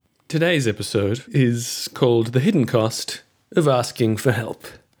Today's episode is called The Hidden Cost of Asking for Help.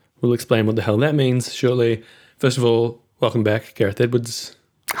 We'll explain what the hell that means shortly. First of all, welcome back, Gareth Edwards.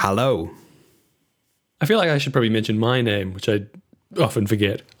 Hello. I feel like I should probably mention my name, which I often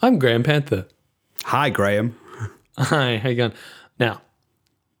forget. I'm Graham Panther. Hi, Graham. Hi, how you going? Now,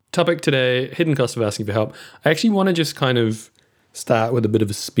 topic today, hidden cost of asking for help. I actually want to just kind of start with a bit of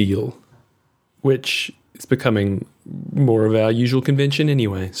a spiel, which is becoming more of our usual convention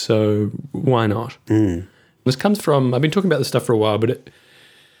anyway, so why not? This comes from, I've been talking about this stuff for a while, but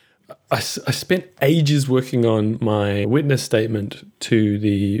I spent ages working on my witness statement to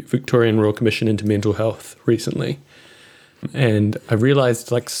the Victorian Royal Commission into Mental Health recently. And I realized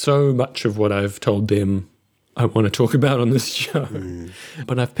like so much of what I've told them I want to talk about on this show.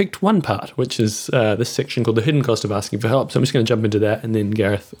 But I've picked one part, which is this section called The Hidden Cost of Asking for Help. So I'm just going to jump into that. And then,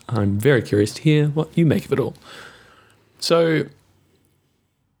 Gareth, I'm very curious to hear what you make of it all. So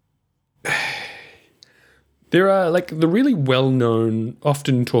there are like the really well-known,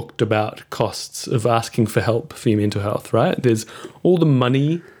 often talked about costs of asking for help for your mental health, right? There's all the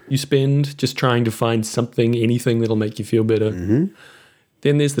money you spend just trying to find something, anything that'll make you feel better.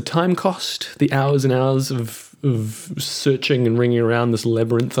 Then there's the time cost, the hours and hours of searching and ringing around this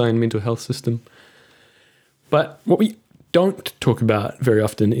labyrinthine mental health system. But what we don't talk about very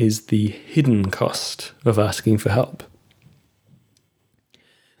often is the hidden cost of asking for help.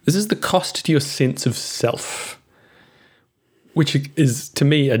 This is the cost to your sense of self, which is, to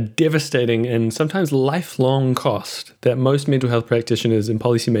me, a devastating and sometimes lifelong cost that most mental health practitioners and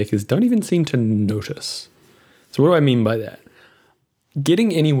policymakers don't even seem to notice. So what do I mean by that?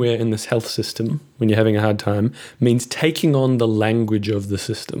 Getting anywhere in this health system when you're having a hard time means taking on the language of the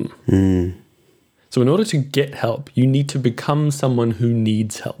system. So in order to get help, you need to become someone who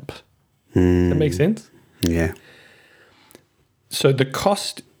needs help. Does that make sense? Yeah. So the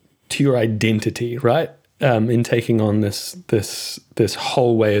cost to your identity, right, in taking on this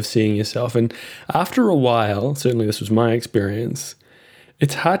whole way of seeing yourself. And after a while, certainly this was my experience,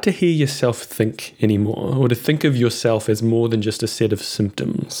 it's hard to hear yourself think anymore, or to think of yourself as more than just a set of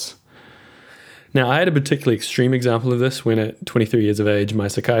symptoms. Now, I had a particularly extreme example of this when at 23 years of age, my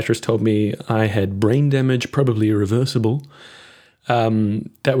psychiatrist told me I had brain damage, probably irreversible.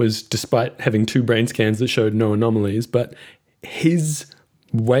 That was despite having 2 brain scans that showed no anomalies, but his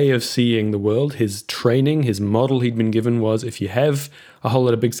way of seeing the world, his training, his model he'd been given was if you have a whole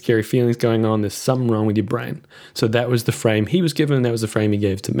lot of big scary feelings going on, there's something wrong with your brain. So that was the frame he was given, and that was the frame he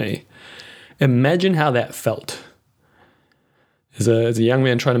gave to me. Imagine how that felt as a young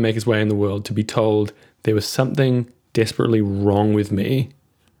man trying to make his way in the world, to be told there was something desperately wrong with me.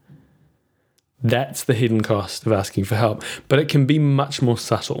 That's the hidden cost of asking for help, but it can be much more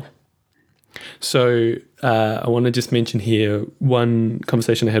subtle. So I want to just mention here one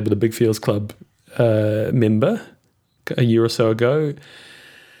conversation I had with a Big Feels Club member a year or so ago.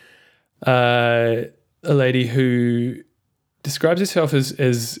 A lady who describes herself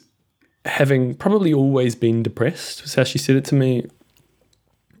as having probably always been depressed, was how she said it to me,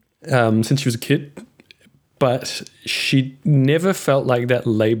 since she was a kid. But she never felt like that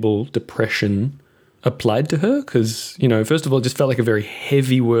label, depression, applied to her because, first of all, it just felt like a very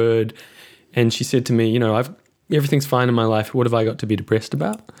heavy word. And she said to me, everything's fine in my life. What have I got to be depressed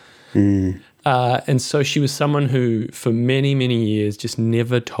about? And so she was someone who, for many, many years, just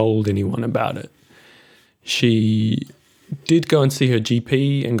never told anyone about it. She did go and see her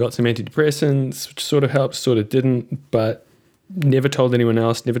GP and got some antidepressants, which sort of helped, sort of didn't, but never told anyone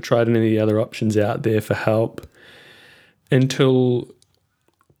else, never tried any of the other options out there for help until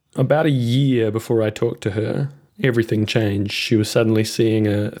about a year before I talked to her. Everything changed. She was suddenly seeing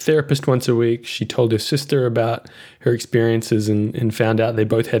a therapist once a week. She told her sister about her experiences and found out they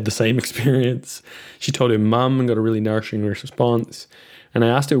both had the same experience. She told her mum and got a really nourishing response. And I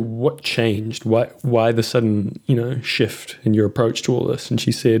asked her what changed, why the sudden, shift in your approach to all this. And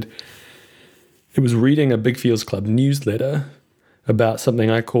she said it was reading a Big Feels Club newsletter about something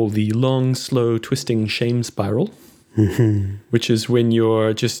I call the long, slow, twisting shame spiral. Which is when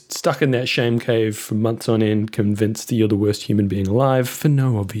you're just stuck in that shame cave for months on end, convinced that you're the worst human being alive for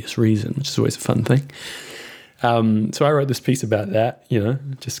no obvious reason, which is always a fun thing. So I wrote this piece about that,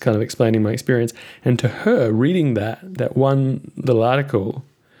 just kind of explaining my experience. And to her, reading that one little article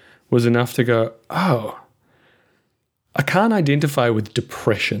was enough to go, oh, I can't identify with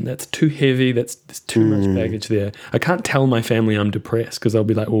depression. That's too heavy. There's too much baggage there. I can't tell my family I'm depressed because they'll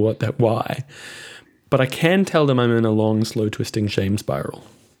be like, well, why? But I can tell them I'm in a long, slow, twisting shame spiral.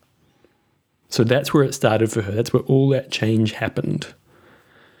 So that's where it started for her. That's where all that change happened.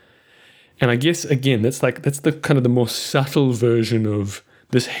 And I guess, again, that's the kind of the more subtle version of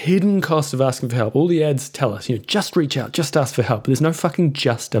this hidden cost of asking for help. All the ads tell us, just reach out, just ask for help. But there's no fucking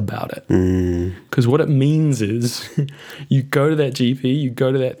just about it. Because what it means is you go to that GP, you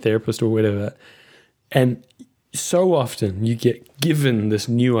go to that therapist or whatever, and so often you get given this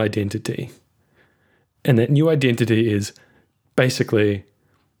new identity. And that new identity is basically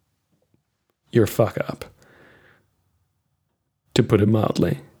you're a fuck up, to put it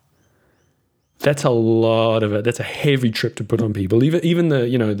mildly. That's a lot of it. That's a heavy trip to put on people. Even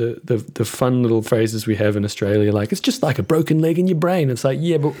the fun little phrases we have in Australia, like, it's just like a broken leg in your brain. It's like,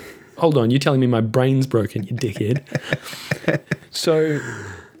 yeah, but hold on, you're telling me my brain's broken, you dickhead. So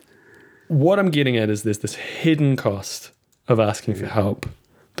what I'm getting at is there's this hidden cost of asking for help,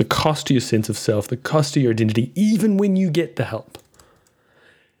 the cost to your sense of self, the cost to your identity, even when you get the help.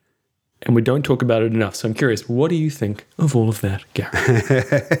 And we don't talk about it enough. So I'm curious, what do you think of all of that, Gary?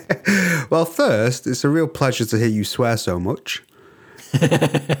 Well, first, it's a real pleasure to hear you swear so much.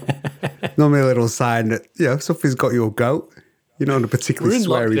 Normally a little sign that, something's got your goat. You're not in a particularly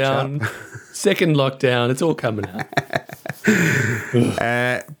sweary lockdown, chap. Second lockdown, it's all coming out.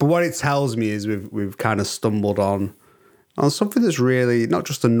 But what it tells me is we've kind of stumbled on something that's really not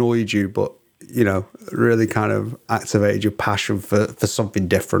just annoyed you, but, really kind of activated your passion for something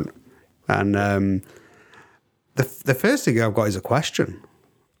different. And the first thing I've got is a question.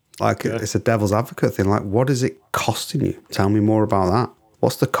 Like, it's a devil's advocate thing. Like, what is it costing you? Tell me more about that.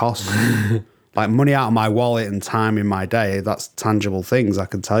 What's the cost? Like, money out of my wallet and time in my day, that's tangible things. I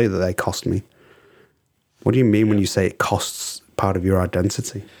can tell you that they cost me. What do you mean when you say it costs part of your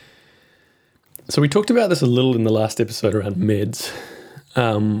identity? So we talked about this a little in the last episode around meds,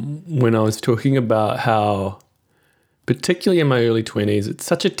 when I was talking about how, particularly in my early 20s, it's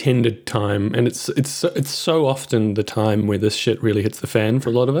such a tendered time, and it's so often the time where this shit really hits the fan for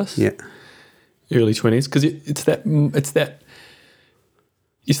a lot of us. Yeah, early 20s, because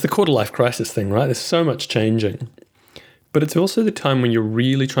it's the quarter life crisis thing, right? There's so much changing, but it's also the time when you're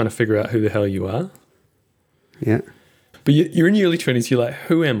really trying to figure out who the hell you are. Yeah, but you're in your early 20s. You're like,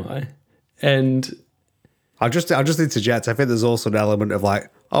 who am I? And I'll just interject. I think there's also an element of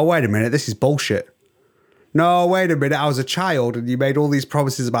like, oh, wait a minute, this is bullshit. No, wait a minute, I was a child and you made all these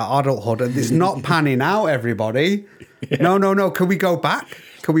promises about adulthood and it's not panning out, everybody. Yeah. No, can we go back?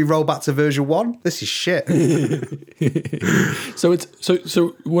 Can we roll back to version 1? This is shit. So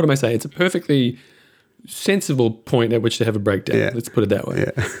what am I saying? It's a perfectly sensible point at which to have a breakdown. Yeah. Let's put it that way.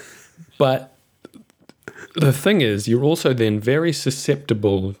 Yeah. But the thing is, you're also then very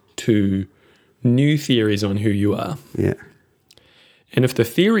susceptible to new theories on who you are. Yeah. And if the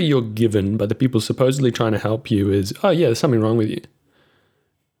theory you're given by the people supposedly trying to help you is, oh yeah, there's something wrong with you,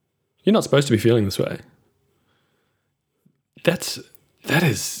 you're not supposed to be feeling this way. It's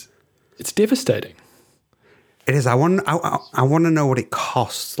devastating. It is. I want to know what it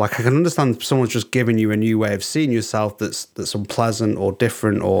costs. Like, I can understand if someone's just giving you a new way of seeing yourself that's unpleasant or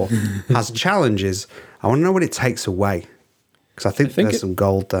different or has challenges. I want to know what it takes away, because I think there's some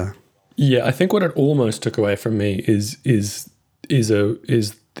gold there. Yeah, I think what it almost took away from me is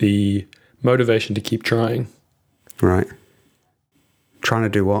the motivation to keep trying. Right. Trying to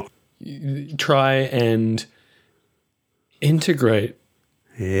do what? Try and integrate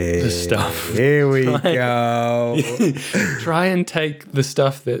the stuff. Here we go. Try and take the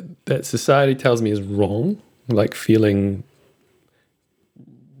stuff that society tells me is wrong, like feeling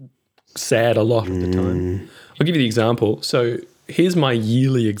sad a lot of the time. I'll give you the example. So here's my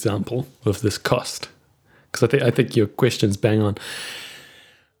yearly example of this cost, because I think your question's bang on.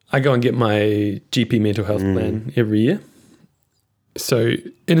 I go and get my GP mental health plan every year. So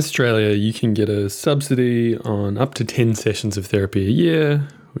in Australia, you can get a subsidy on up to 10 sessions of therapy a year,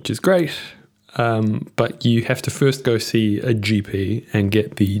 which is great. But you have to first go see a GP and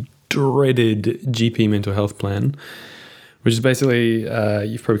get the dreaded GP mental health plan, which is basically,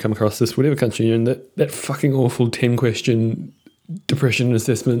 you've probably come across this, whatever country you're in, that fucking awful 10-question depression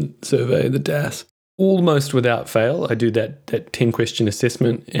assessment survey, the DASS. Almost without fail, I do that 10-question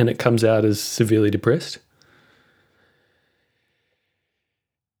assessment and it comes out as severely depressed.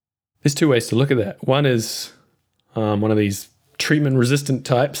 There's two ways to look at that. One is one of these treatment-resistant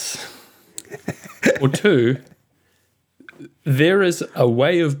types. Or two, there is a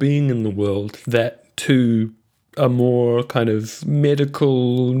way of being in the world that to a more kind of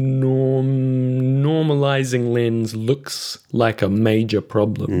medical normalizing lens looks like a major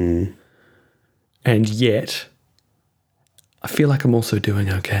problem. And yet, I feel like I'm also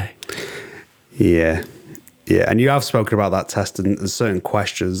doing okay. Yeah. Yeah, and you have spoken about that test and certain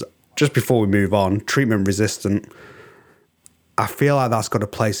questions. Just before we move on, treatment resistant, I feel like that's got a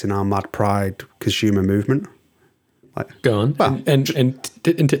place in our Mad Pride consumer movement. Like, Go on. Well, And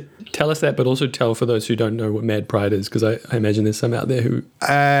tell us that, but also tell for those who don't know what Mad Pride is, because I imagine there's some out there who...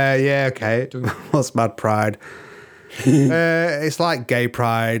 yeah, okay. What's Mad Pride? It's like gay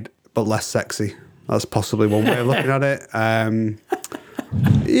pride, but less sexy. That's possibly one way of looking at it.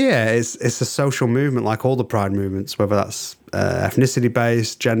 Yeah, it's a social movement like all the pride movements, whether that's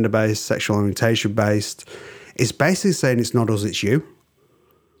ethnicity-based, gender-based, sexual orientation-based. It's basically saying it's not us, it's you.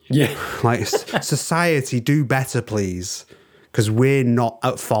 Yeah. Like, society, do better, please, because we're not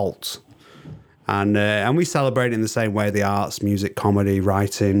at fault. And we celebrate in the same way the arts, music, comedy,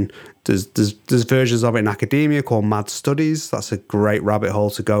 writing. There's versions of it in academia called Mad Studies. That's a great rabbit hole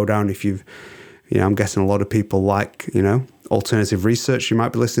to go down if you've, I'm guessing a lot of people like, alternative research. You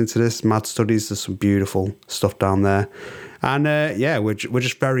might be listening to this. Mad Studies, there's some beautiful stuff down there. And we're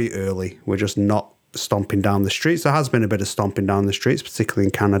just very early. We're just not stomping down the streets. There has been a bit of stomping down the streets, particularly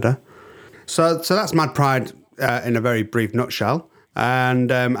in Canada. So that's Mad Pride in a very brief nutshell.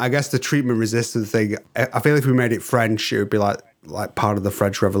 And I guess the treatment resistant thing, I feel if we made it French, it would be like part of the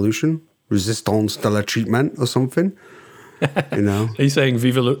French Revolution, resistance de la treatment or something. Are you saying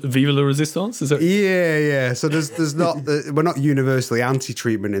vive la resistance? Is that... Yeah. So there's not we're not universally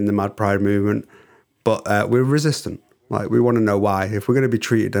anti-treatment in the Mad Pride movement, but we're resistant. Like, we want to know why. If we're going to be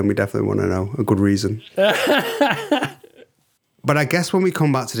treated, then we definitely want to know a good reason. But I guess when we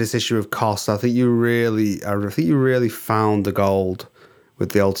come back to this issue of cost, I think you really found the gold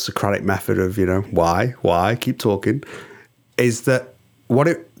with the old Socratic method of, why, keep talking, is that what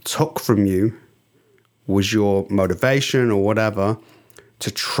it took from you was your motivation or whatever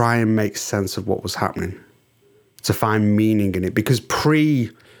to try and make sense of what was happening, to find meaning in it. Because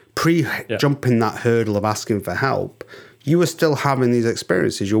jumping that hurdle of asking for help, you were still having these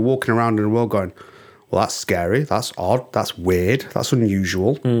experiences. You're walking around in the world going, well, that's scary, that's odd, that's weird, that's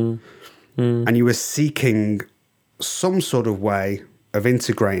unusual. And you were seeking some sort of way of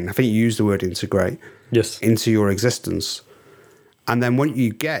integrating, I think you used the word integrate, yes, into your existence. And then what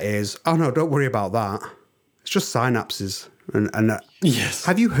you get is, oh no, don't worry about that. It's just synapses. And yes.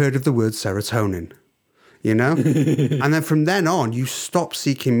 Have you heard of the word serotonin? And then from then on, you stop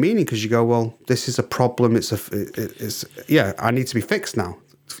seeking meaning because you go, well, this is a problem. I need to be fixed now.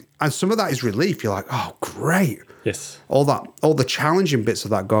 And some of that is relief. You're like, oh, great. Yes. All the challenging bits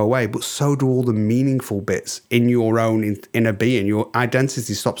of that go away, but so do all the meaningful bits in your own inner being. Your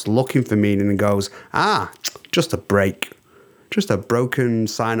identity stops looking for meaning and goes, just a break. Just a broken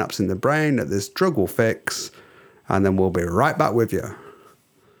synapse in the brain that this drug will fix, and then we'll be right back with you.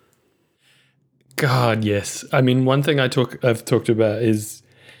 God, yes. I mean, one thing I've talked about is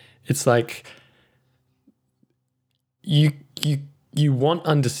it's like you want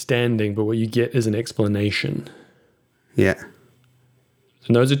understanding, but what you get is an explanation. Yeah.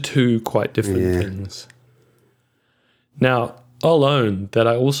 And those are two quite different things. Now, I'll own that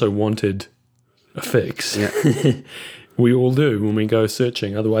I also wanted a fix. Yeah. We all do when we go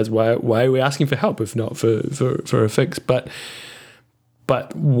searching. Otherwise, why are we asking for help if not for a fix? But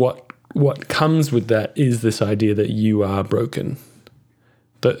what comes with that is this idea that you are broken.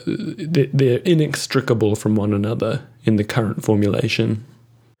 That they're inextricable from one another in the current formulation.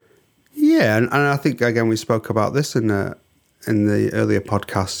 Yeah, and I think, again, we spoke about this in the earlier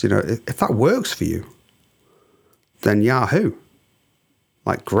podcast. If that works for you, then yahoo.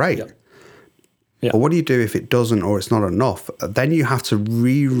 Like, great. Yep. But what do you do if it doesn't or it's not enough? Then you have to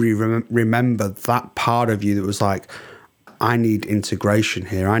remember that part of you that was like, I need integration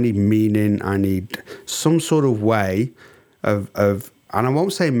here. I need meaning. I need some sort of way of and I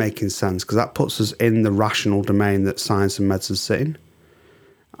won't say making sense because that puts us in the rational domain that science and medicine sit in.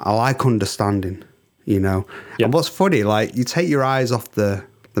 I like understanding, Yep. And what's funny, like, you take your eyes off the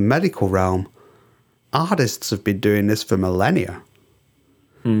medical realm, artists have been doing this for millennia.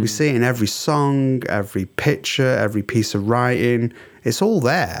 We see it in every song, every picture, every piece of writing. It's all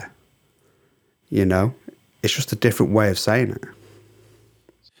there, It's just a different way of saying it.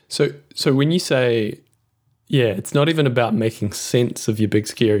 So when you say, it's not even about making sense of your big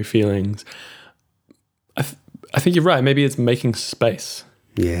scary feelings, I think you're right. Maybe it's making space.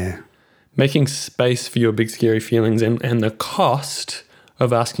 Yeah. Making space for your big scary feelings and the cost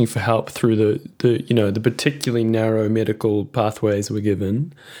of asking for help through the particularly narrow medical pathways we're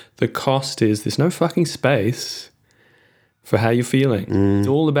given. The cost is there's no fucking space for how you're feeling. It's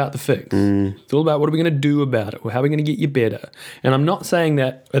all about the fix. It's all about what are we going to do about it, or how are we going to get you better. And I'm not saying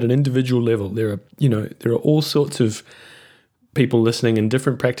that at an individual level. There are all sorts of people listening in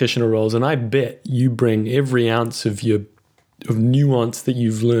different practitioner roles, and I bet you bring every ounce of nuance that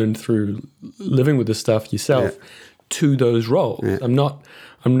you've learned through living with this stuff yourself to those roles. Yeah. I'm not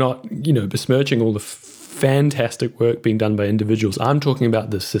besmirching all the fantastic work being done by individuals. I'm talking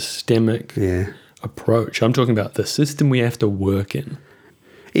about the systemic approach. I'm talking about the system we have to work in.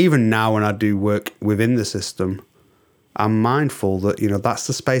 Even now when I do work within the system, I'm mindful that, that's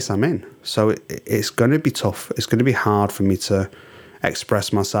the space I'm in. So it's going to be tough. It's going to be hard for me to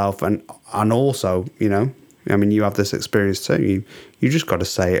express myself. And also, you have this experience too. You just got to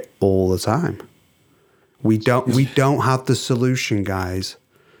say it all the time. We don't have the solution, guys.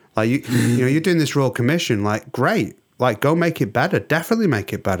 Like, you're doing this Royal Commission, like, great. Like, go make it better. Definitely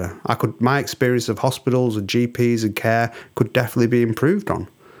make it better. My experience of hospitals and GPs and care could definitely be improved on.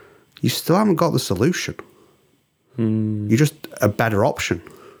 You still haven't got the solution. You're just a better option.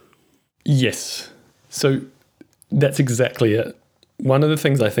 Yes. So that's exactly it. One of the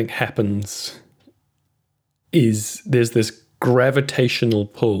things I think happens is there's this gravitational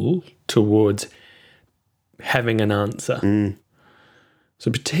pull towards having an answer. So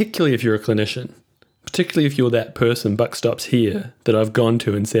particularly if you're a clinician, particularly if you're that person, buck stops here, that I've gone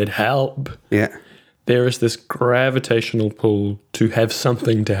to and said, help. Yeah. There is this gravitational pull to have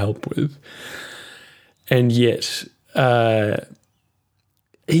something to help with. And yet,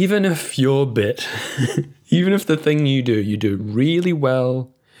 even if your bit, even if the thing you do really well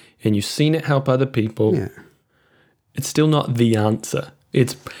and you've seen it help other people, it's still not the answer.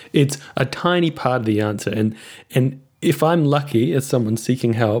 It's a tiny part of the answer. And if I'm lucky as someone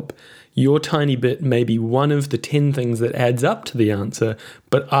seeking help, your tiny bit may be one of the 10 things that adds up to the answer,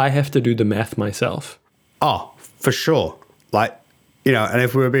 but I have to do the math myself. Oh, for sure. Like, and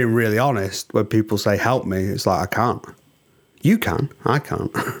if we were being really honest, when people say help me, it's like, I can't. You can, I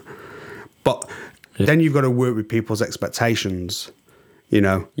can't. But then you've got to work with people's expectations,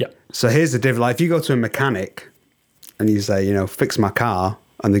 Yeah. So here's the difference. Like, if you go to a mechanic and you say, fix my car,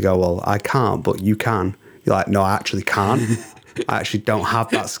 and they go, well, I can't, but you can. You're like, no, I actually can't. I actually don't have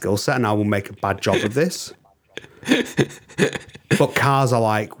that skill set, and I will make a bad job of this. But cars are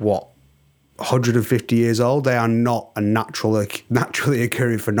like, what, 150 years old? They are not a naturally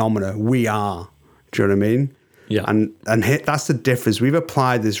occurring phenomena. We are. Do you know what I mean? Yeah. And that's the difference. We've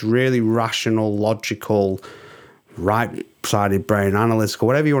applied this really rational, logical, right-sided brain, analytical,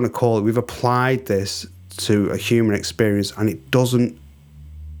 whatever you want to call it. We've applied this to a human experience, and it doesn't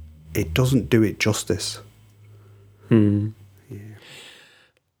do it justice.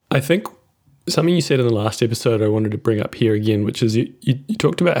 I think something you said in the last episode I wanted to bring up here again, which is you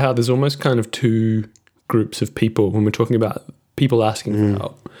talked about how there's almost kind of two groups of people when we're talking about people asking for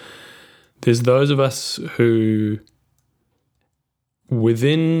help. There's those of us who,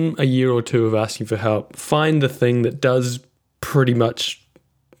 within a year or two of asking for help, find the thing that does pretty much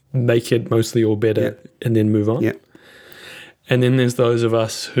make it mostly all better and then move on. And then there's those of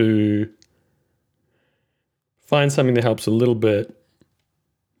us who find something that helps a little bit,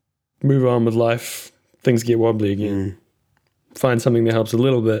 move on with life, things get wobbly again. Find something that helps a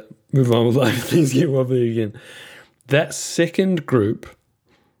little bit, move on with life, things get wobbly again. That second group,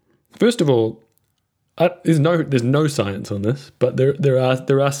 first of all, there's no science on this, but there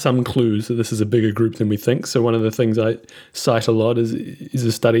are some clues that this is a bigger group than we think. So one of the things I cite a lot is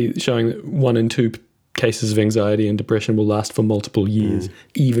a study showing that 1 in 2 cases of anxiety and depression will last for multiple years,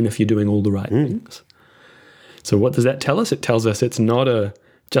 even if you're doing all the right things. So what does that tell us? It tells us it's not a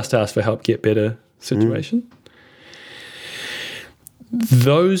just ask for help, get better situation.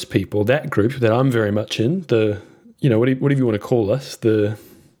 Those people, that group that I'm very much in, whatever you want to call us,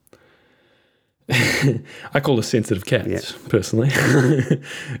 I call us sensitive cats, personally.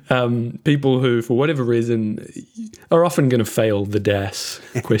 People who, for whatever reason, are often going to fail the DAS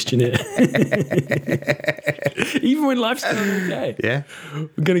questionnaire. Even when life's going okay. Yeah.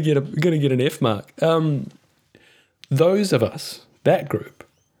 We're going to get an F mark. Those of us, that group,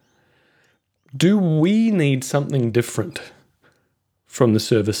 do we need something different from the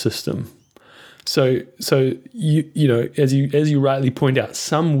service system? So as you rightly point out,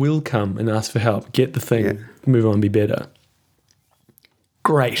 some will come and ask for help, get the thing, move on, be better.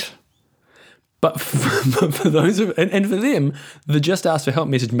 Great. But for those and for them, the just ask for help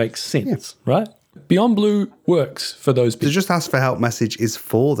message makes sense, right? Beyond Blue works for those people. The just ask for help message is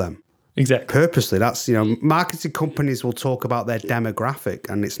for them. Exactly. Purposely. That's, marketing companies will talk about their demographic,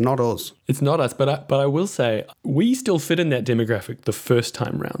 and it's not us. It's not us, but I will say we still fit in that demographic the first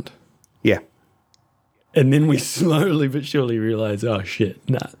time round. Yeah. And then we slowly but surely realize, oh shit,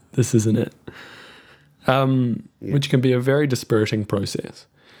 nah, this isn't it. Which can be a very dispiriting process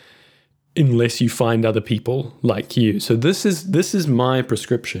unless you find other people like you. So this is my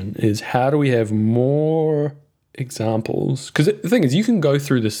prescription, is how do we have more examples? Because the thing is, you can go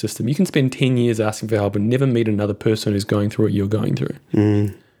through this system, you can spend 10 years asking for help and never meet another person who's going through what you're going through.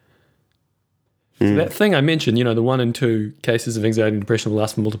 So that thing I mentioned, the 1 in 2 cases of anxiety and depression will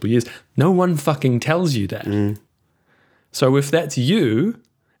last for multiple years. No one fucking tells you that. So if that's you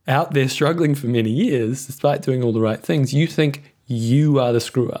out there struggling for many years, despite doing all the right things, you think you are the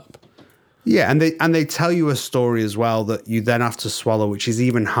screw up. Yeah, and they tell you a story as well that you then have to swallow, which is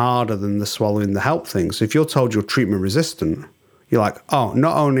even harder than the swallowing the help thing. So if you're told you're treatment resistant, you're like, oh,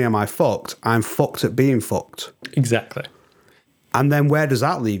 not only am I fucked, I'm fucked at being fucked. Exactly. And then where does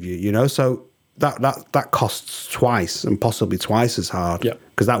that leave you? So that costs twice and possibly twice as hard. Yeah.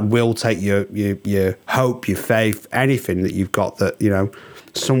 Because that will take your hope, your faith, anything that you've got that,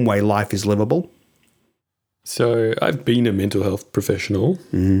 some way life is livable. So I've been a mental health professional,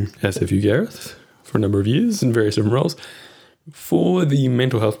 as have you, Gareth, for a number of years in various different roles. For the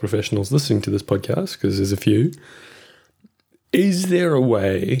mental health professionals listening to this podcast, because there's a few, is there a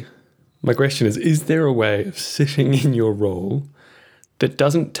way, my question is there a way of sitting in your role that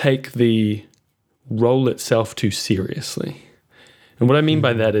doesn't take the role itself too seriously? And what I mean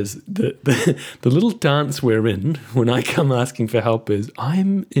by that is the little dance we're in when I come asking for help is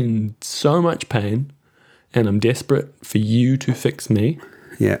I'm in so much pain and I'm desperate for you to fix me.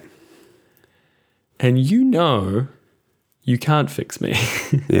 Yeah. And you can't fix me.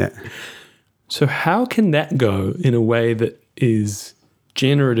 Yeah. So how can that go in a way that is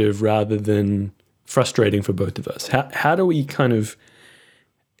generative rather than frustrating for both of us? How do we kind of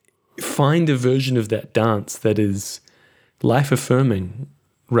find a version of that dance that is life-affirming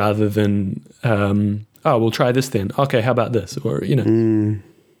rather than, we'll try this then. Okay, how about this? Or,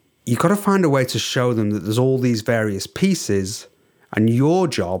 You've got to find a way to show them that there's all these various pieces and your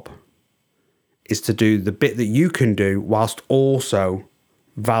job is to do the bit that you can do whilst also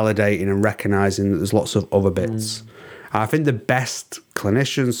validating and recognising that there's lots of other bits. I think the best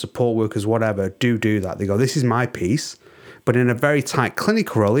clinicians, support workers, whatever, do that. They go, this is my piece. But in a very tight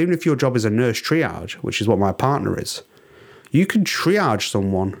clinical role, even if your job is a nurse triage, which is what my partner is, you can triage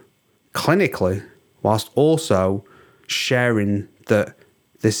someone clinically whilst also sharing that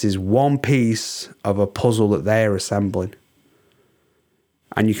this is one piece of a puzzle that they're assembling.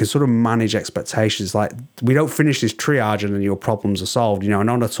 And you can sort of manage expectations. Like, we don't finish this triage and then your problems are solved. And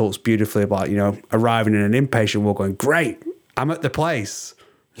Anna talks beautifully about, arriving in an inpatient ward going, great, I'm at the place.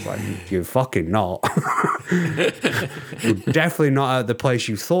 It's like, you're fucking not. You're definitely not at the place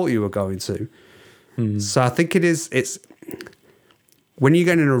you thought you were going to. So I think it's when you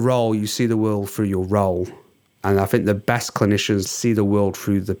get in a role, you see the world through your role. And I think the best clinicians see the world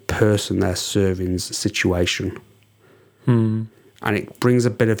through the person they're serving's situation. And it brings a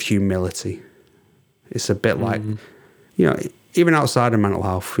bit of humility. It's a bit like, even outside of mental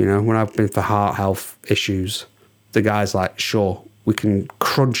health, when I've been for heart health issues, the guy's like, sure, we can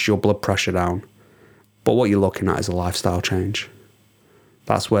crunch your blood pressure down, but what you're looking at is a lifestyle change.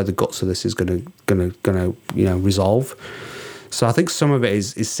 That's where the guts of this is gonna resolve. So I think some of it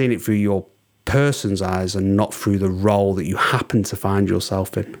is seeing it through your person's eyes and not through the role that you happen to find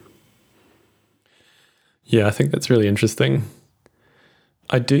yourself in. Yeah, I think that's really interesting.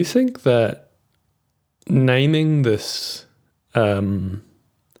 I do think that naming this kind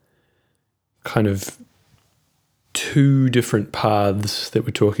of two different paths that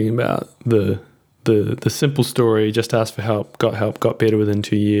we're talking about, the simple story, just asked for help, got better within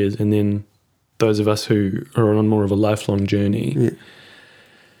 2 years, and then those of us who are on more of a lifelong journey. Yeah.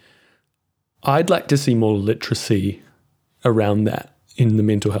 I'd like to see more literacy around that in the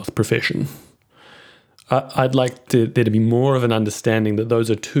mental health profession. I'd like there to be more of an understanding that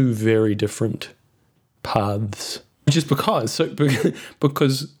those are two very different paths. Just because,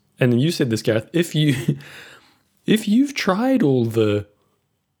 and you said this, Gareth, if you've tried all the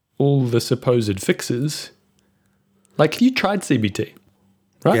supposed fixes, like you tried CBT,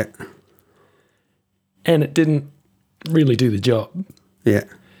 right? Yeah. And it didn't really do the job. Yeah.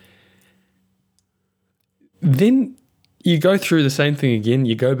 Then you go through the same thing again,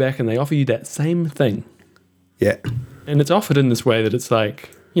 you go back and they offer you that same thing. Yeah. And it's offered in this way that it's like,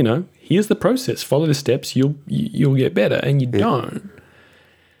 here's the process, follow the steps, you'll get better, and you don't.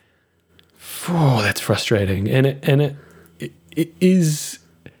 Oh, that's frustrating. And it is,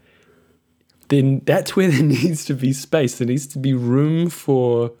 then that's where there needs to be space. There needs to be room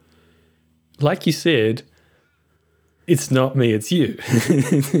for, like you said, it's not me, it's you.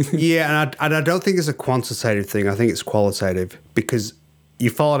 Yeah, and I don't think it's a quantitative thing. I think it's qualitative, because you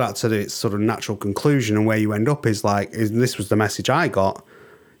follow that to its sort of natural conclusion, and where you end up is like, this was the message I got,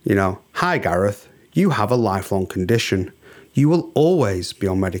 hi Gareth, you have a lifelong condition. You will always be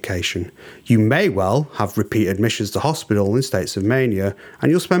on medication. You may well have repeat admissions to hospital in states of mania,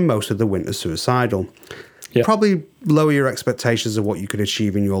 and you'll spend most of the winter suicidal. Yeah. Probably lower your expectations of what you could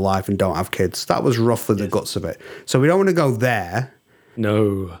achieve in your life and don't have kids. That was roughly the guts of it. So we don't want to go there.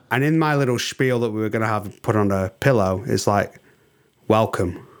 No. And in my little spiel that we were going to have put on a pillow, it's like,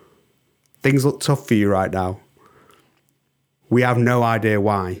 welcome. Things look tough for you right now. We have no idea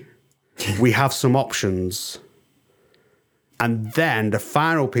why. We have some options. And then the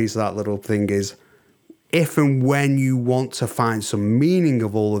final piece of that little thing is, if and when you want to find some meaning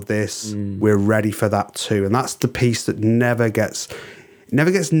of all of this, we're ready for that too. And that's the piece that never gets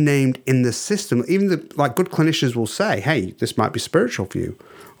named in the system. Even good clinicians will say, hey, this might be spiritual for you,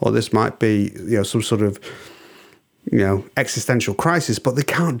 or this might be, some sort of, existential crisis, but they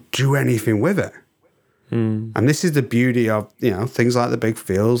can't do anything with it. And this is the beauty of, things like the big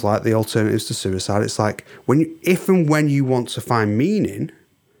feels, like the alternatives to suicide. It's like, if and when you want to find meaning,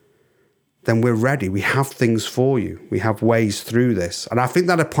 then we're ready. We have things for you. We have ways through this. And I think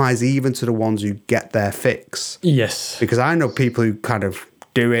that applies even to the ones who get their fix. Yes. Because I know people who kind of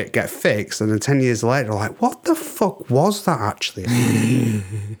do it, get fixed, and then 10 years later, they're like, what the fuck was that actually?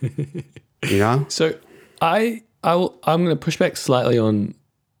 So I'm going to push back slightly on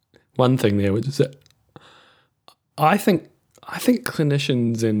one thing there, which is that I think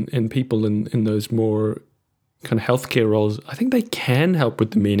clinicians and people in those more kind of healthcare roles, I think they can help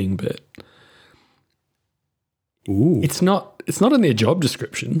with the meaning bit. Ooh. It's not in their job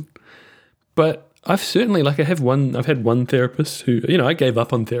description, but I've had one therapist who, I gave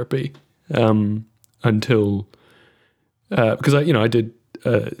up on therapy until because I did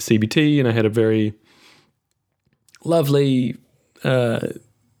CBT, and I had a very lovely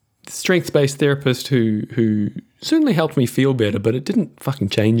strengths-based therapist who certainly helped me feel better, but it didn't fucking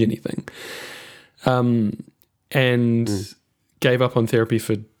change anything. And gave up on therapy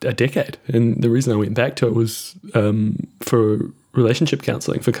for a decade. And the reason I went back to it was for relationship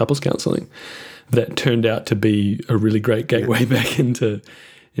counseling, for couples counseling. That turned out to be a really great gateway back into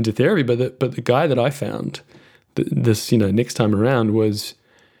therapy. But the guy that I found, this next time around, was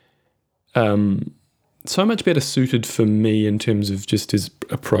so much better suited for me in terms of just his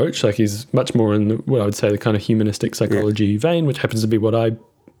approach. Like, he's much more in what I would say the kind of humanistic psychology vein, which happens to be what I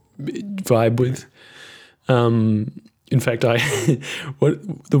vibe with. In fact,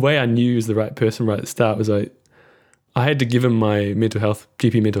 the way I knew he was the right person right at the start was I had to give him my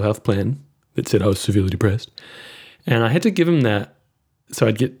GP mental health plan that said I was severely depressed, and I had to give him that so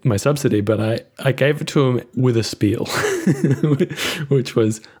I'd get my subsidy. But I gave it to him with a spiel, which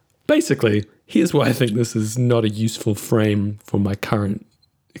was basically, here's why I think this is not a useful frame for my current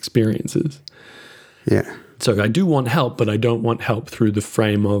experiences. Yeah. So I do want help, but I don't want help through the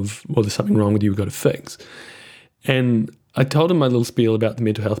frame of, well, there's something wrong with you, we've got to fix. And I told him my little spiel about the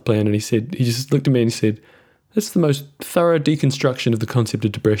mental health plan, and he just looked at me and he said, that's the most thorough deconstruction of the concept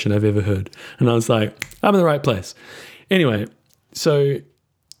of depression I've ever heard. And I was like, I'm in the right place. Anyway, so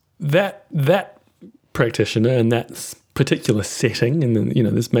that practitioner and that particular setting, and then,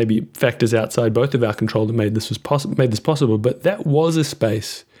 there's maybe factors outside both of our control that made this possible, but that was a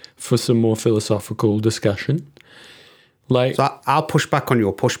space for some more philosophical discussion. So I'll push back on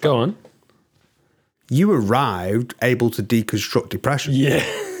your pushback. Go on. You arrived able to deconstruct depression. Yeah.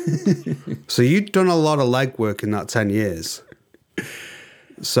 So you'd done a lot of legwork in that 10 years.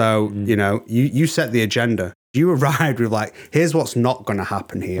 So, you set the agenda. You arrived with here's what's not going to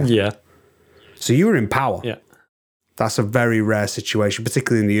happen here. Yeah. So you were in power. Yeah. That's a very rare situation,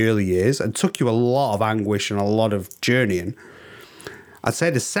 particularly in the early years, and took you a lot of anguish and a lot of journeying. I'd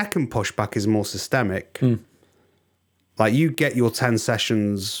say the second pushback is more systemic. You get your 10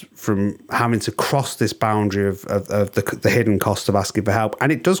 sessions from having to cross this boundary of the hidden cost of asking for help.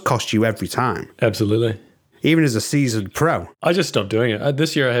 And it does cost you every time. Absolutely. Even as a seasoned pro. I just stopped doing it.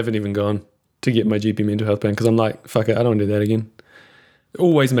 This year I haven't even gone to get my GP mental health plan because I'm like, fuck it, I don't want to do that again. It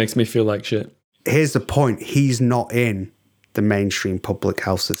always makes me feel like shit. Here's the point. He's not in the mainstream public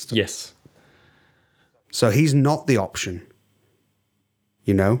health system. Yes. So he's not the option.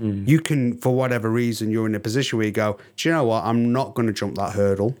 You can, for whatever reason, you're in a position where you go, do you know what? I'm not going to jump that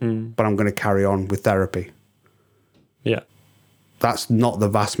hurdle, but I'm going to carry on with therapy. Yeah. That's not the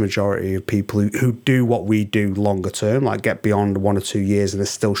vast majority of people who do what we do longer term, like get beyond 1 or 2 years and are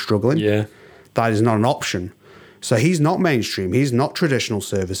still struggling. Yeah. That is not an option. So he's not mainstream. He's not traditional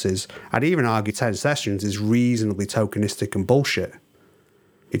services. I'd even argue 10 sessions is reasonably tokenistic and bullshit.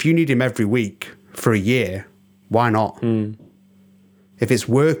 If you need him every week for a year, why not? If it's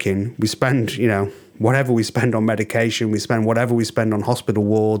working, we spend, whatever we spend on medication, we spend whatever we spend on hospital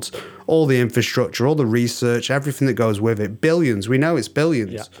wards, all the infrastructure, all the research, everything that goes with it. Billions. We know it's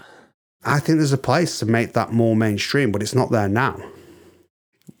billions. Yeah. I think there's a place to make that more mainstream, but it's not there now.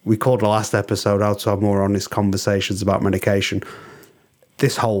 we called the last episode How to Have More Honest Conversations About Medication.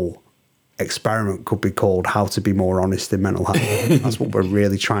 This whole experiment could be called How to Be More Honest in Mental Health. That's what we're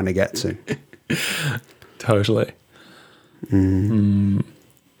really trying to get to. Totally.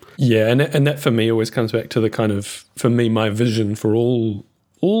 Yeah, and that for me always comes back to the kind of, for me, my vision for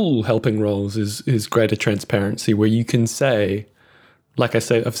all helping roles is greater transparency, where you can say, like I've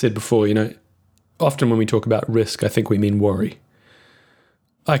said before, often when we talk about risk, I think we mean worry.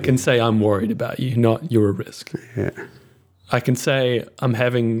 I can say I'm worried about you, not you're a risk. Yeah. I can say I'm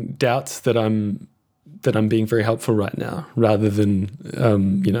having doubts that I'm being very helpful right now, rather than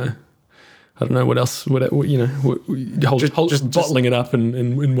I don't know what else. Just bottling it up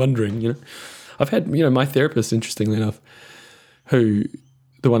and wondering. I've had my therapist, interestingly enough, the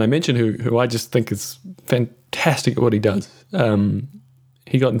one I mentioned, who I just think is fantastic at what he does.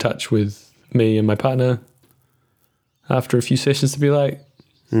 He got in touch with me and my partner after a few sessions to be like,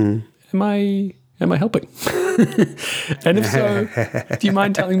 am I helping? And if so, do you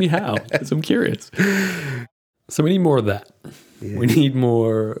mind telling me how? Because I'm curious. So we need more of that. Yeah. We need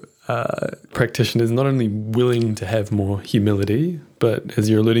more practitioners not only willing to have more humility, but as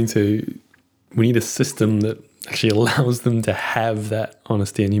you're alluding to, we need a system that actually allows them to have that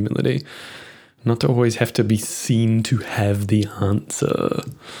honesty and humility, not to always have to be seen to have the answer,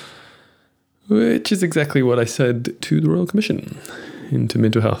 which is exactly what I said to the Royal Commission into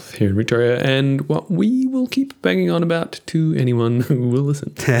Mental Health here in Victoria, and what we will keep banging on about to anyone who will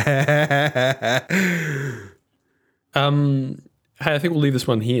listen. Hey, I think we'll leave this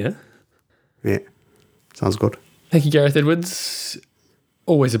one here. Yeah, sounds good. Thank you, Gareth Edwards.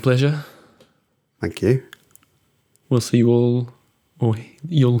 Always a pleasure. Thank you. We'll see you all, or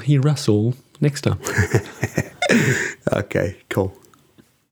you'll hear us all next time. Okay, cool.